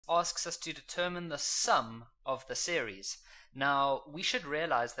asks us to determine the sum of the series. Now, we should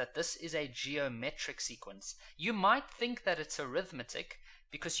realize that this is a geometric sequence. You might think that it's arithmetic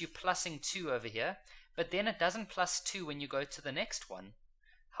because you're plussing 2 over here, but then it doesn't plus 2 when you go to the next one.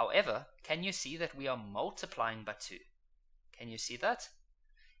 However, can you see that we are multiplying by 2? Can you see that?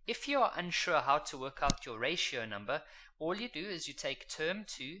 If you are unsure how to work out your ratio number, all you do is you take term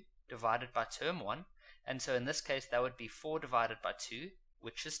 2 divided by term 1, and so in this case that would be 4 divided by 2,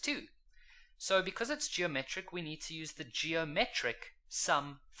 which is 2. So because it's geometric, we need to use the geometric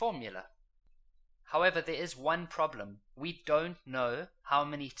sum formula. However, there is one problem. We don't know how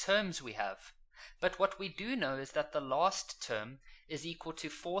many terms we have. But what we do know is that the last term is equal to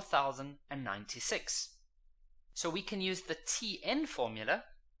 4096. So we can use the Tn formula,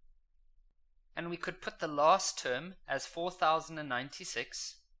 and we could put the last term as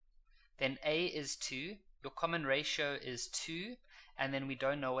 4096. Then a is 2, your common ratio is 2, and then we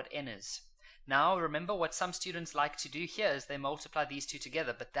don't know what n is. Now remember, what some students like to do here is they multiply these two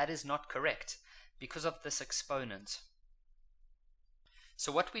together, but that is not correct because of this exponent.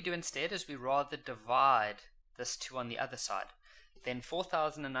 So what we do instead is we rather divide this 2 on the other side. Then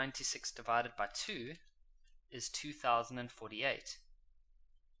 4096 divided by 2 is 2048.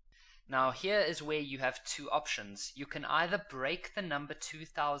 Now here is where you have two options. You can either break the number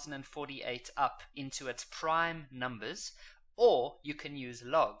 2048 up into its prime numbers, or you can use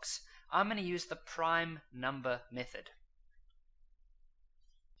logs. I'm going to use the prime number method.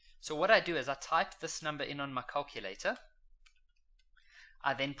 So what I do is I type this number in on my calculator.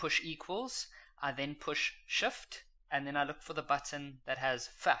 I then push equals, I then push shift, and then I look for the button that has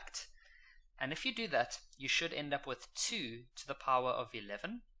fact. And if you do that, you should end up with 2 to the power of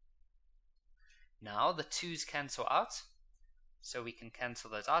 11. Now the 2's cancel out, so we can cancel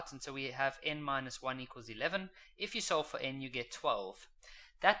those out, and so we have n minus 1 equals 11. If you solve for n, you get 12.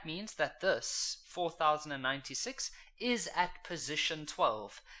 That means that this 4096 is at position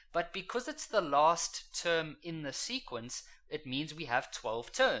 12, but because it's the last term in the sequence, it means we have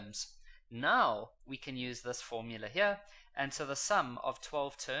 12 terms. Now we can use this formula here, and so the sum of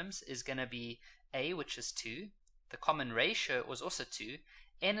 12 terms is going to be a, which is 2, the common ratio was also 2,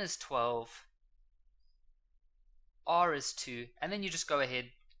 n is 12, r is 2, and then you just go ahead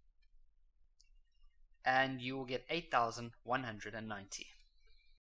and you will get 8190.